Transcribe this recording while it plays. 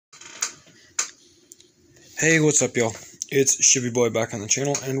Hey, what's up, y'all? It's Shibby Boy back on the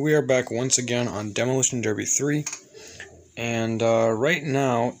channel, and we are back once again on Demolition Derby 3. And right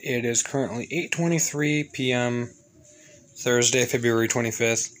now, it is currently 8:23 p.m. Thursday, February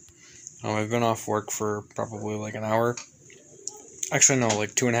 25th. I've been off work for probably like an hour. Actually, no,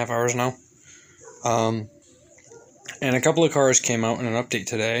 like 2.5 hours now. And a couple of cars came out in an update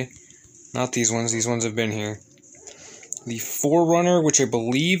today. Not these ones. These ones have been here. The 4Runner, which I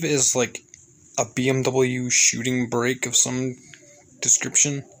believe is like a BMW shooting brake of some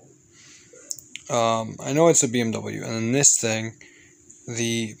description. I know it's a BMW, and then this thing, so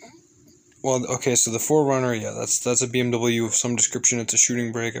the 4Runner, yeah, that's a BMW of some description. It's a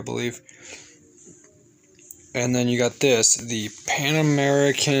shooting brake, I believe. And then you got this, the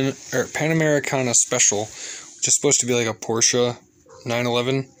Panamericana Special, which is supposed to be like a Porsche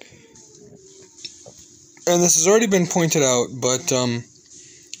 911. And this has already been pointed out, but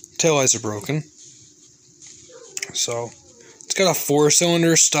taillights are broken. So it's got a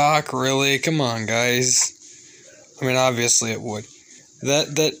 4-cylinder stock, really? Come on, guys. I mean, obviously it would.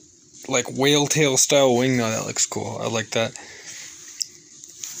 That like whale tail style wing, though, that looks cool. I like that.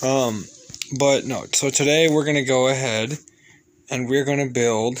 But no. So today we're gonna go ahead and we're gonna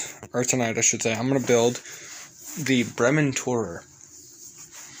build, or tonight I should say, I'm gonna build the Bremen Tourer.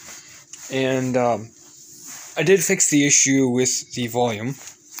 And I did fix the issue with the volume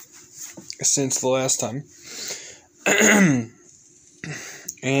since the last time.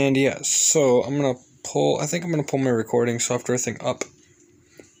 And yeah, so I think I'm gonna pull my recording software thing up.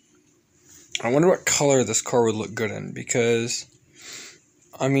 I wonder what color this car would look good in, because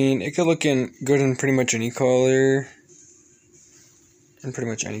I mean, it could look good in pretty much any color.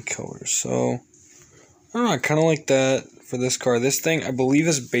 So I don't know, I kinda like that for this car. This thing I believe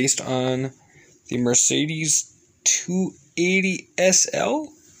is based on the Mercedes 280 SL,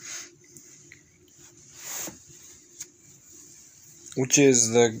 which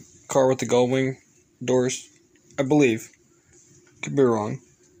is the car with the gull wing doors, I believe. Could be wrong,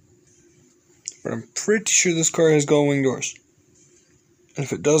 but I'm pretty sure this car has gull wing doors. And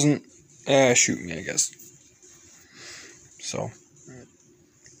if it doesn't, shoot me, I guess. So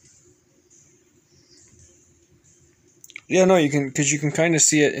yeah, no, because you can kind of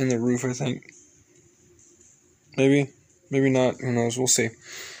see it in the roof, I think. Maybe not. Who knows? We'll see.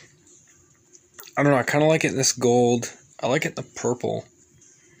 I don't know. I kind of like it in this gold. I like it in the purple.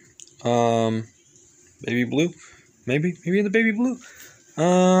 Baby blue? Maybe the baby blue?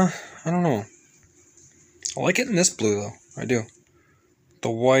 I don't know. I like it in this blue, though. I do.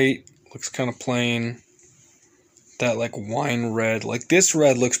 The white looks kind of plain. That, like, wine red. Like, this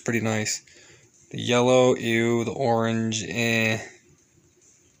red looks pretty nice. The yellow, ew. The orange, I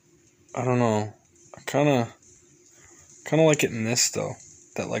don't know. I kind of like it in this, though.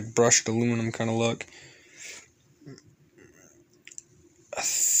 That, like, brushed aluminum kind of look. I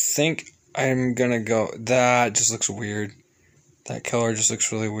think I'm gonna go. That just looks weird. That color just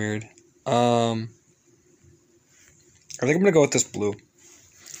looks really weird. I think I'm gonna go with this blue.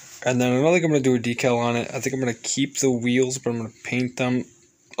 And then I don't think I'm gonna do a decal on it. I think I'm gonna keep the wheels, but I'm gonna paint them.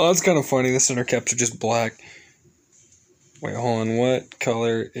 Oh, that's kind of funny. The center caps are just black. Wait, hold on. What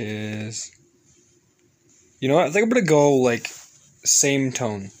color is? You know what? I think I'm gonna go like same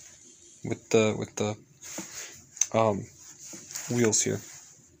tone with the wheels here.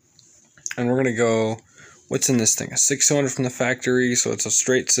 And we're gonna go. What's in this thing? A 6-cylinder from the factory, so it's a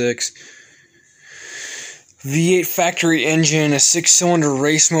straight 6. V8 factory engine, a 6-cylinder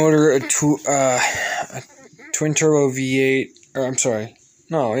race motor, a twin turbo V8. Or I'm sorry,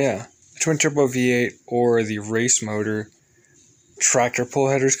 no, yeah, twin turbo V8 or the race motor. Tractor pull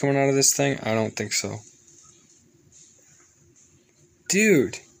headers coming out of this thing? I don't think so.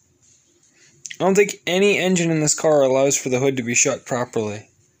 Dude, I don't think any engine in this car allows for the hood to be shut properly.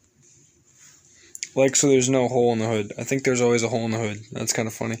 Like, so there's no hole in the hood. I think there's always a hole in the hood. That's kind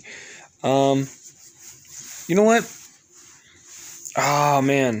of funny. You know what? Oh,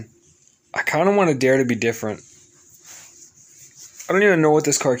 man. I kind of want to dare to be different. I don't even know what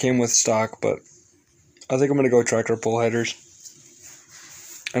this car came with stock, but I think I'm going to go tractor pull headers.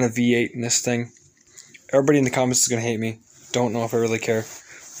 And a V8 in this thing. Everybody in the comments is going to hate me. Don't know if I really care.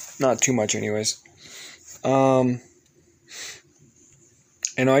 Not too much anyways.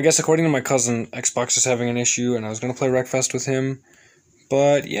 You know, I guess according to my cousin, Xbox is having an issue, and I was going to play Wreckfest with him.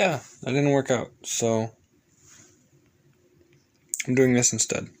 But yeah, that didn't work out, so I'm doing this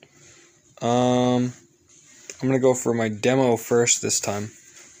instead. I'm going to go for my demo first this time.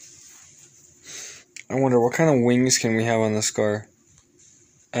 I wonder, what kind of wings can we have on this car?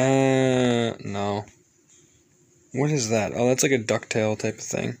 No. What is that? Oh, that's like a ducktail type of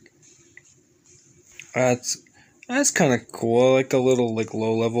thing. That's kind of cool. I like the little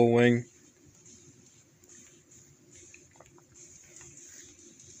low level wing.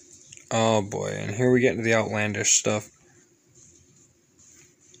 Oh boy, and here we get into the outlandish stuff.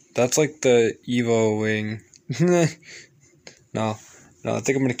 That's like the Evo wing. No, I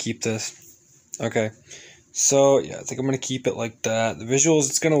think I'm gonna keep this. Okay, so yeah, I think I'm gonna keep it like that. The visuals,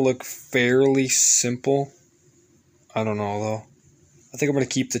 it's gonna look fairly simple. I don't know though. I think I'm gonna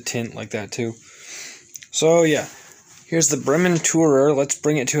keep the tint like that too. So yeah, here's the Bremen Tourer. Let's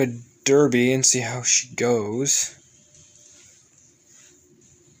bring it to a derby and see how she goes.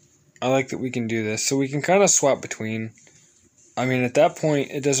 I like that we can do this. So we can kind of swap between. I mean, at that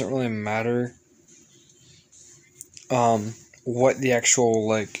point, it doesn't really matter what the actual,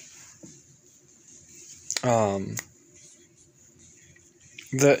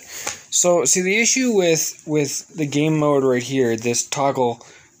 so, see, the issue with the game mode right here, this toggle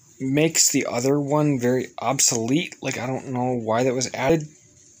makes the other one very obsolete. Like, I don't know why that was added.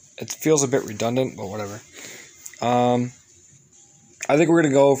 It feels a bit redundant, but whatever. I think we're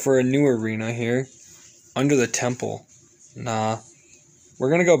going to go for a new arena here. Under the Temple. Nah. We're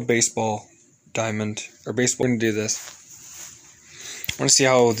going to go baseball diamond. Or baseball. We're going to do this. I want to see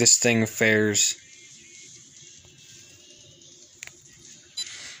how this thing fares.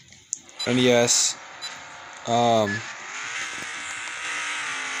 And yes. I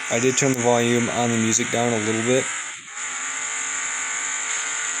did turn the volume on the music down a little bit.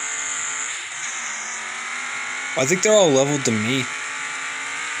 I think they're all leveled to me.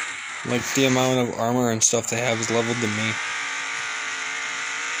 Like, the amount of armor and stuff they have is leveled to me.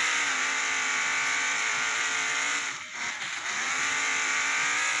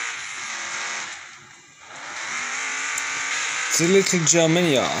 The little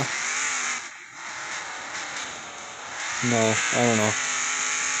Germania. No, I don't know.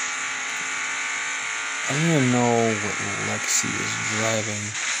 I don't even know what Lexi is driving.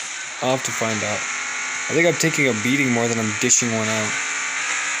 I'll have to find out. I think I'm taking a beating more than I'm dishing one out.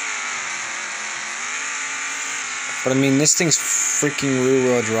 But I mean, this thing's freaking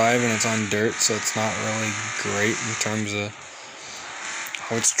rear-wheel drive and it's on dirt, so it's not really great in terms of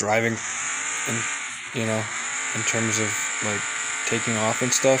how it's driving, and you know, in terms of like taking off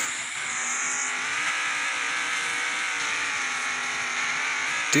and stuff.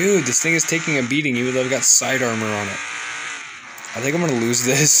 Dude, this thing is taking a beating even though I've got side armor on it. I think I'm gonna lose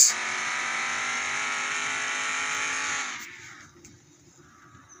this.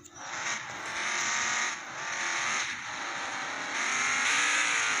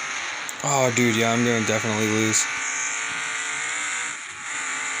 Oh, dude, yeah, I'm gonna definitely lose.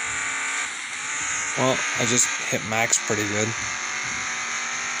 Well, I just hit max pretty good.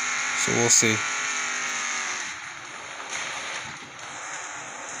 So we'll see.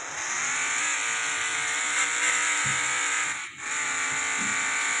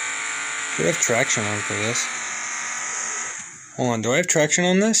 Should I have traction on for this? Hold on, do I have traction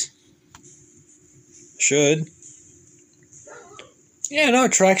on this? Should. Yeah, no,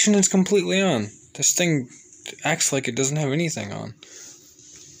 traction is completely on. This thing acts like it doesn't have anything on.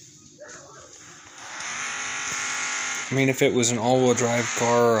 I mean, if it was an all-wheel drive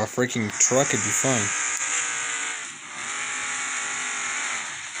car or a freaking truck, it'd be fine.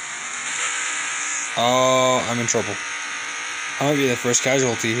 Oh, I'm in trouble. I might be the first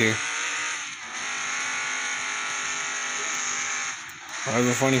casualty here. I have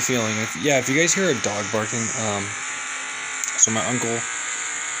a funny feeling. If you guys hear a dog barking, so my uncle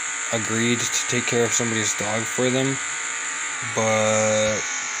agreed to take care of somebody's dog for them, but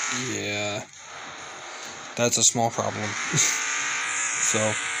yeah, that's a small problem.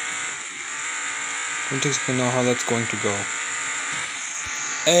 So, don't exactly know how that's going to go.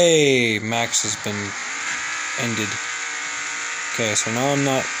 Hey, max has been ended. Okay, so now I'm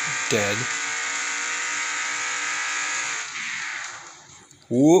not dead.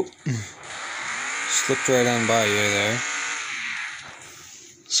 Whoop. Slipped right on by you there.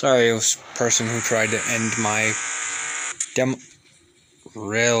 Sorry, person who tried to end my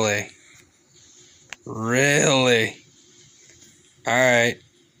Really? Really? Alright.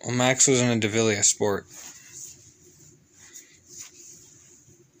 Well, Max was in a Devillia Sport.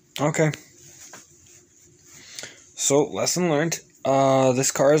 Okay. So, lesson learned.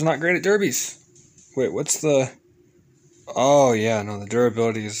 This car is not great at derbies. Wait, what's the... Oh, yeah, no, the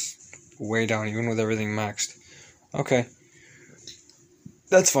durability is way down, even with everything maxed. Okay.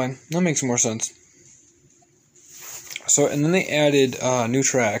 That's fine. That makes more sense. So, and then they added new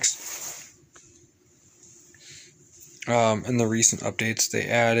tracks. In the recent updates, they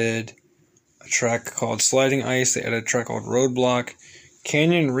added a track called Sliding Ice. They added a track called Roadblock.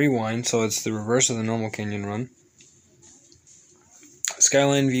 Canyon Rewind, so it's the reverse of the normal canyon run.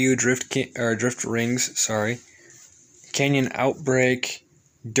 Skyline View, Drift Rings, sorry. Canyon Outbreak,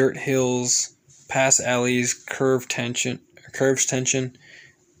 Dirt Hills, Pass Alleys, Curves Tension,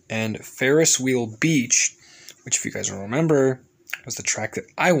 and Ferris Wheel Beach, which, if you guys remember, was the track that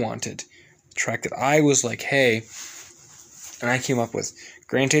I wanted. The track that I was like, hey, and I came up with.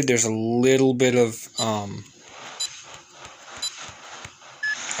 Granted, there's a little bit of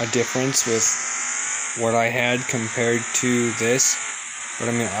a difference with what I had compared to this, but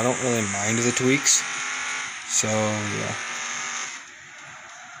I mean, I don't really mind the tweaks, so yeah.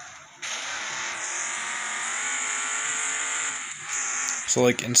 So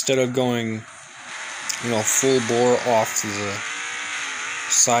like, instead of going, full bore off to the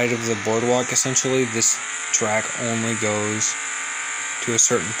side of the boardwalk, essentially, this track only goes to a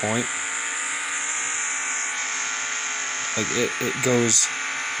certain point. Like, it goes,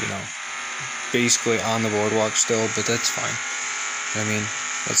 basically on the boardwalk still, but that's fine. I mean,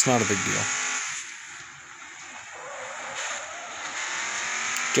 that's not a big deal.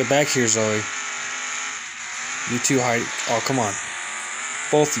 Get back here, Zoe. You two hide. Oh, come on.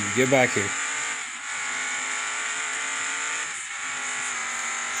 Both of you, get back here.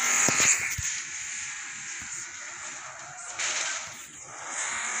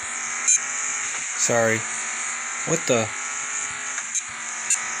 Sorry. What the?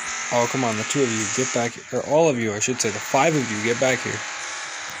 Oh, come on, the two of you, get back here. Or all of you, I should say. The five of you, get back here.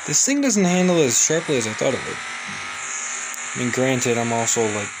 This thing doesn't handle it as sharply as I thought it would. I mean, granted, I'm also,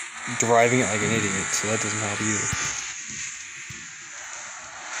 driving it like an idiot, so that doesn't help either.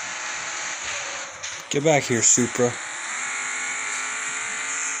 Get back here, Supra.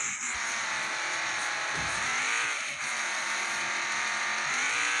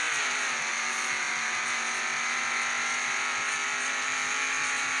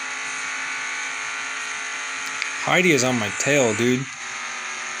 Heidi is on my tail, dude.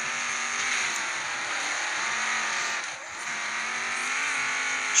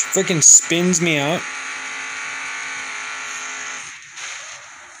 She freaking spins me out.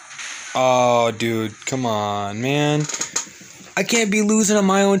 Oh, dude, come on, man. I can't be losing on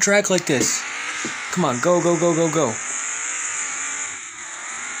my own track like this. Come on, go, go, go, go, go.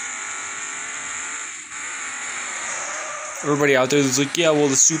 Everybody out there is like, yeah, well,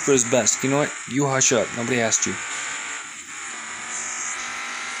 the Supra is best. You know what? You hush up. Nobody asked you.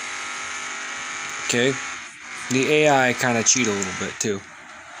 Okay. The AI kind of cheat a little bit, too.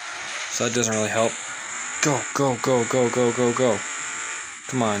 So that doesn't really help. Go, go, go, go, go, go, go.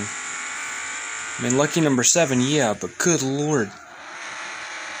 Come on. I mean, lucky number 7, yeah, but good lord.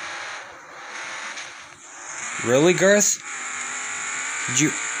 Really, Garth? Did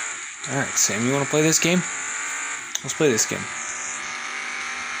you... Alright, Sam, you want to play this game? Let's play this game.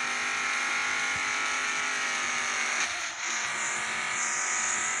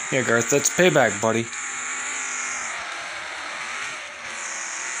 Yeah, Garth, that's payback, buddy.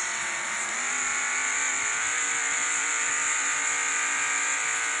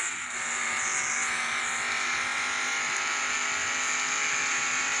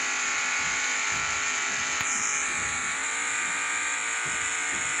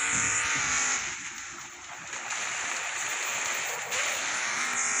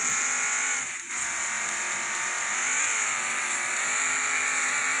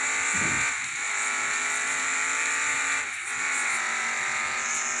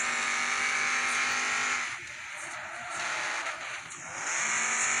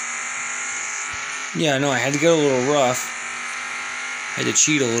 Yeah, I know, I had to get a little rough. I had to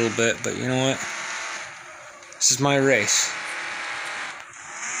cheat a little bit, but you know what? This is my race.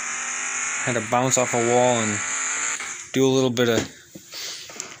 I had to bounce off a wall and do a little bit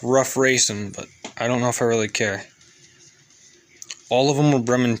of rough racing, but I don't know if I really care. All of them were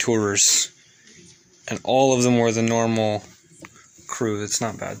Bremen Tourers, and all of them were the normal crew. It's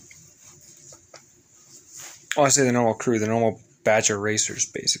not bad. Oh, I say the normal crew, the normal batch of racers,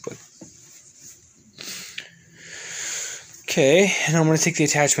 basically. Okay, and I'm going to take the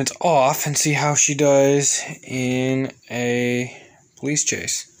attachments off and see how she does in a police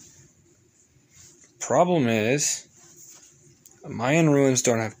chase. Problem is, Mayan Ruins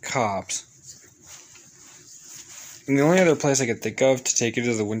don't have cops. And the only other place I could think of to take it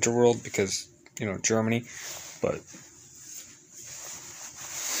is the Winter World because, Germany. But,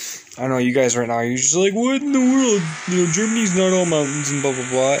 I don't know, you guys right now, you're just like, what in the world? Germany's not all mountains and blah, blah,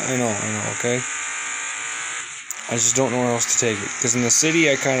 blah. I know, okay? I just don't know where else to take it. Because in the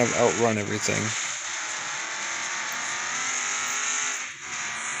city, I kind of outrun everything.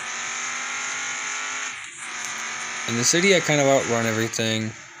 In the city, I kind of outrun everything.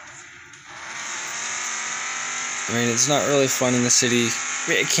 I mean, it's not really fun in the city. I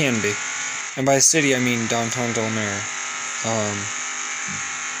mean, it can be. And by city, I mean downtown Delamere.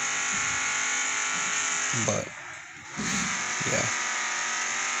 But, yeah.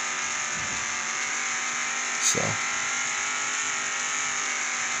 So.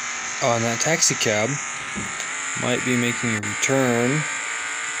 Oh, and that taxi cab might be making a return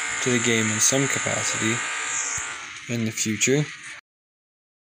to the game in some capacity in the future.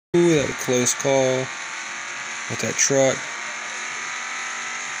 Ooh, that was a close call with that truck.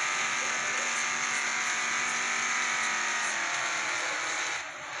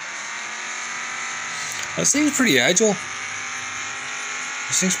 This thing's pretty agile.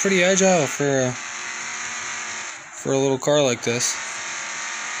 This thing's pretty agile for a little car like this.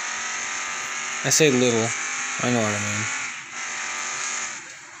 I say little. I know what I mean.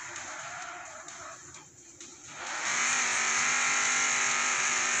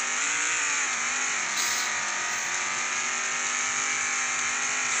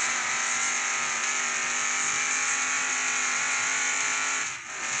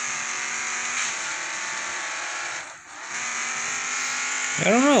 I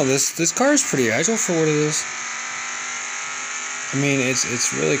don't know. This car is pretty agile for what it is. I mean,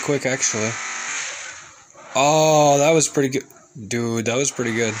 it's really quick actually. Oh, that was pretty good, dude. That was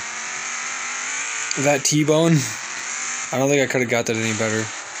pretty good. That T-bone. I don't think I could have got that any better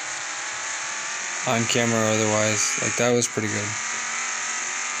on camera or otherwise. Like, that was pretty good.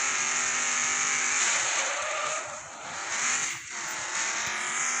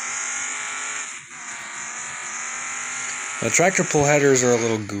 The tractor pull headers are a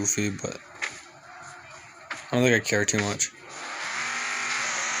little goofy, but I don't think I care too much.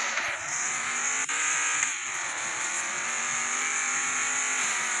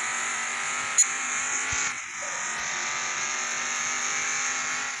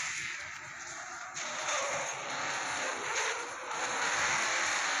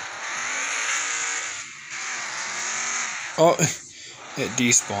 Oh, it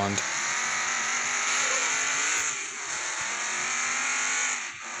despawned.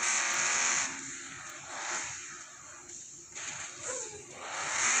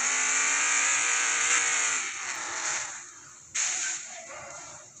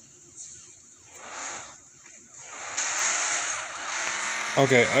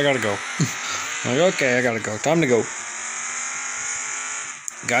 Okay, I gotta go. Like, okay, I gotta go. Time to go.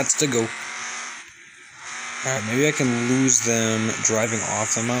 Gots to go. Alright, maybe I can lose them driving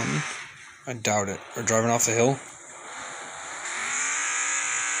off the mountain. I doubt it. Or driving off the hill.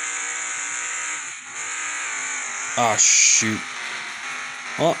 Ah, shoot.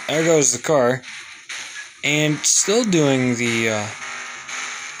 Well, there goes the car. And still doing the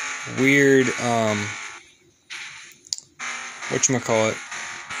weird, whatchamacallit,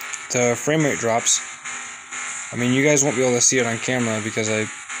 the frame rate drops. I mean, you guys won't be able to see it on camera because I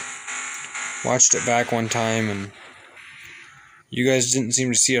watched it back one time and you guys didn't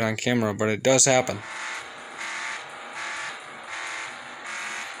seem to see it on camera, but it does happen.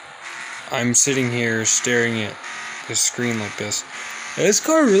 I'm sitting here staring at the screen like this. This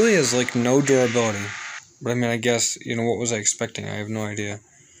car really has like no durability. But I mean, I guess, you know, what was I expecting? I have no idea.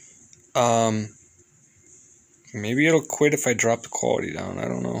 Maybe it'll quit if I drop the quality down. I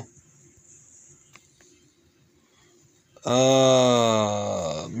don't know.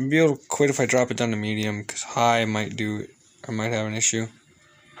 Maybe it'll quit if I drop it down to medium, because high might do it. I might have an issue.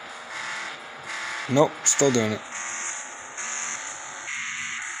 Nope, still doing it.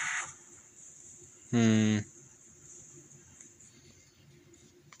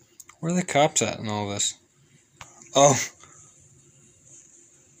 Where are the cops at in all this? Oh.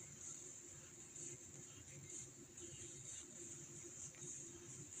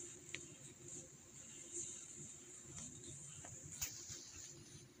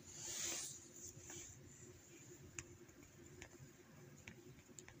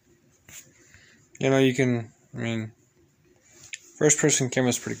 You know, you can, I mean, first person camera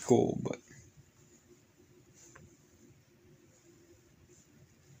is pretty cool, but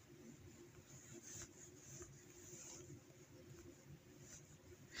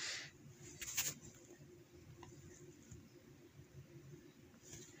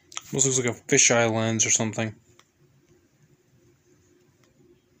almost looks like a fisheye lens or something.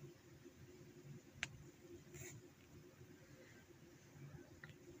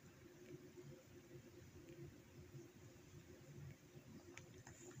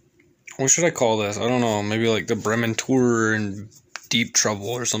 What should I call this? I don't know. Maybe like the Bremen Tourer in deep trouble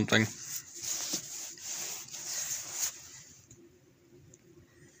or something.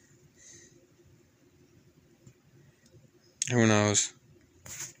 Who knows?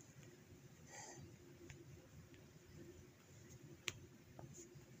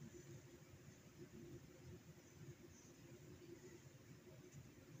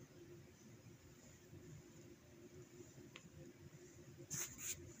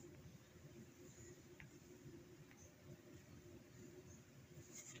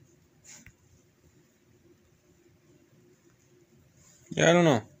 Yeah, I don't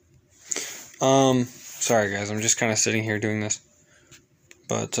know. Sorry guys, I'm just kind of sitting here doing this.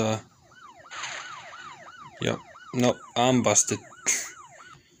 But, yep. Nope, I'm busted.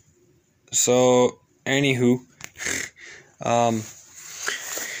 So, anywho,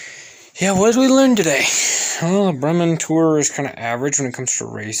 yeah, what did we learn today? Well, the Bremen Tourer is kind of average when it comes to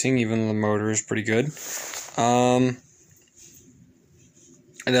racing, even though the motor is pretty good. It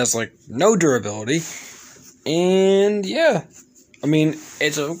has, like, no durability. And, yeah. I mean,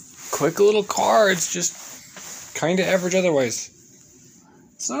 it's a quick little car. It's just kind of average otherwise.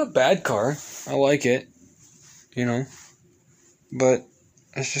 It's not a bad car. I like it. You know. But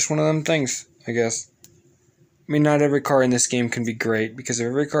it's just one of them things, I guess. I mean, not every car in this game can be great, because if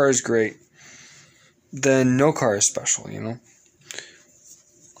every car is great, then no car is special, you know?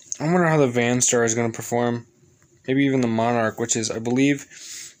 I wonder how the Van Star is going to perform. Maybe even the Monarch, which is, I believe,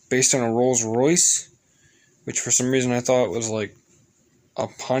 based on a Rolls Royce, which for some reason I thought was like a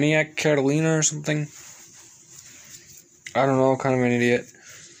Pontiac Catalina or something. I don't know, kind of an idiot.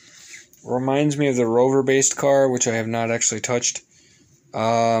 Reminds me of the Rover-based car, which I have not actually touched.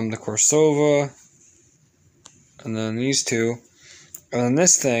 The Corsova, and then these two, and then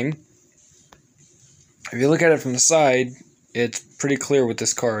this thing. If you look at it from the side, it's pretty clear what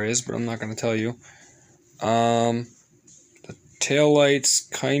this car is, but I'm not going to tell you. The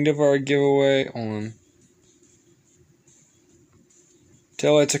taillights kind of are a giveaway. Hold on.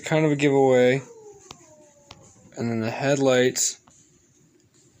 Taillights are kind of a giveaway. And then the headlights,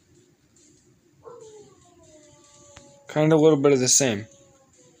 kind of a little bit of the same.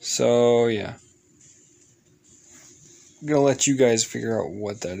 So, yeah. I'm going to let you guys figure out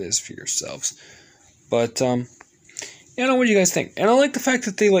what that is for yourselves. But, yeah, I don't know, what do you guys think? And I like the fact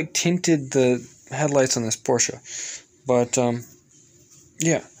that they, like, tinted the headlights on this Porsche. But,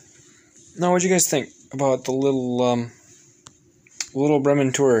 yeah. Now, what do you guys think about the little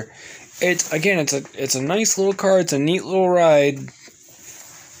Bremen Tourer? It's a nice little car. It's a neat little ride.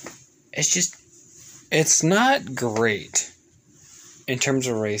 It's just, it's not great in terms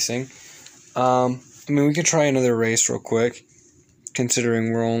of racing. I mean, we could try another race real quick,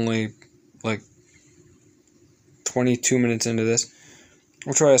 considering we're only, like, 22 minutes into this.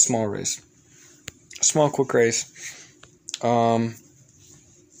 We'll try a small race. A small, quick race.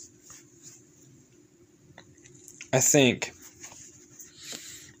 I think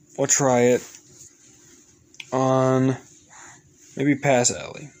we'll try it on maybe Pass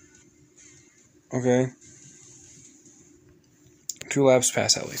Alley. Okay? 2 laps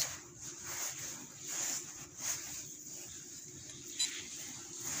Pass Alley.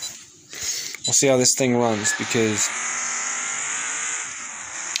 We'll see how this thing runs, because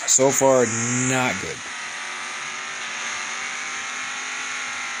so far, not good.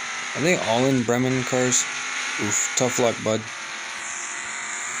 Are they all in Bremen cars? Oof, tough luck, bud.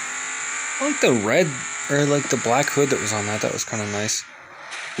 I like the red, or like the black hood that was on that. That was kind of nice.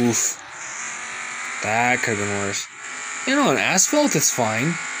 Oof. That could have been worse. You know, on asphalt, it's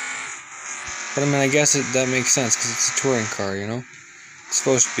fine. But I mean, I guess that makes sense, because it's a touring car, you know? It's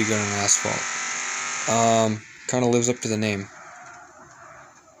supposed to be good on asphalt. Kind of lives up to the name.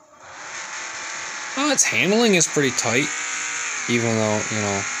 Oh, its handling is pretty tight, even though, you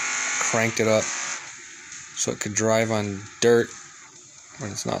know, cranked it up so it could drive on dirt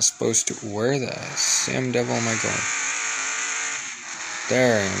when it's not supposed to. Where the Sam Devil am I going?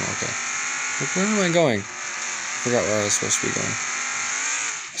 There I am, okay. Like, where am I going? Forgot where I was supposed to be going.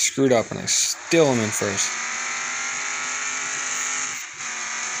 I screwed up and I still am in first.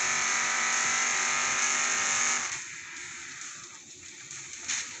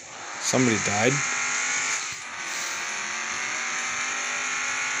 Somebody died.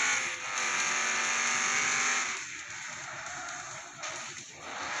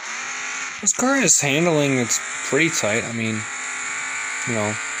 This car is handling, it's pretty tight. I mean, you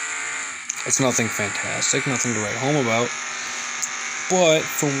know, it's nothing fantastic, nothing to write home about. But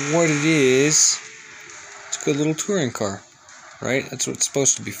for what it is, it's a good little touring car, right? That's what it's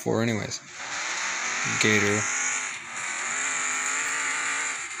supposed to be for anyways. Gator.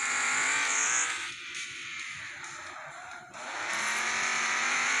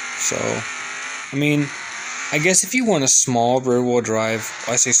 So, I mean, I guess if you want a small rear-wheel drive,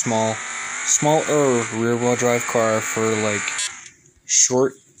 I say small, smaller rear-wheel drive car for like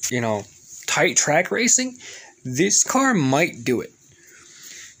short, tight track racing, this car might do it.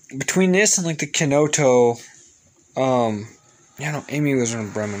 Between this and like the Kenoto, Amy was in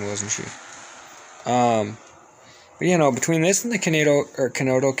Bremen, wasn't she? But between this and the Kenoto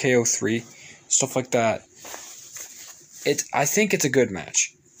KO3, stuff like that, I think it's a good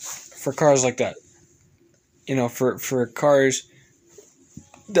match for cars like that. For cars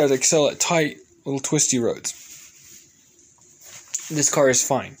that excel at tight, little twisty roads. This car is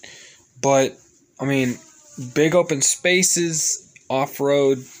fine. But, big open spaces,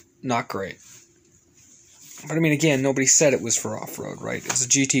 off-road, not great. But, again, nobody said it was for off-road, right? It's a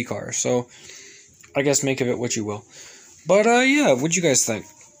GT car, so I guess make of it what you will. But, what'd you guys think?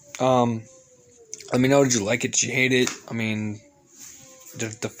 Let me know, did you like it, did you hate it?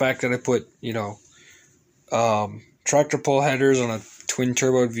 The fact that I put, tractor pull headers on a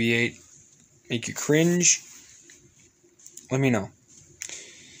twin-turbo V8 make you cringe? Let me know.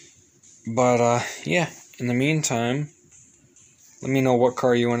 But, in the meantime, let me know what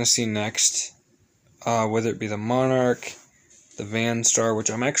car you want to see next. Whether it be the Monarch, the Van Star,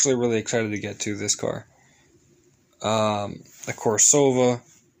 which I'm actually really excited to get to, this car. The Corsova.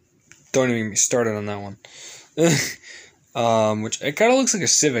 Don't even get me started on that one. Which, it kind of looks like a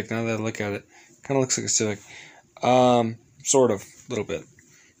Civic now that I look at it. Kind of looks like a Civic. Sort of, a little bit.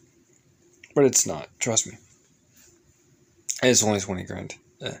 But it's not, trust me. It's only 20 grand.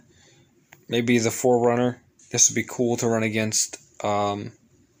 Maybe the 4Runner. This would be cool to run against, what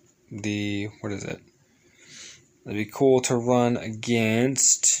is it? It'd be cool to run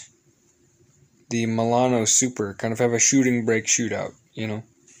against the Milano Super. Kind of have a shooting brake shootout,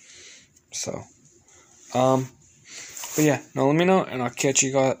 So, but yeah, now let me know, and I'll catch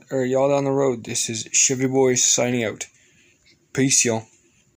y'all down the road. This is Chevy Boy signing out. Peace, y'all.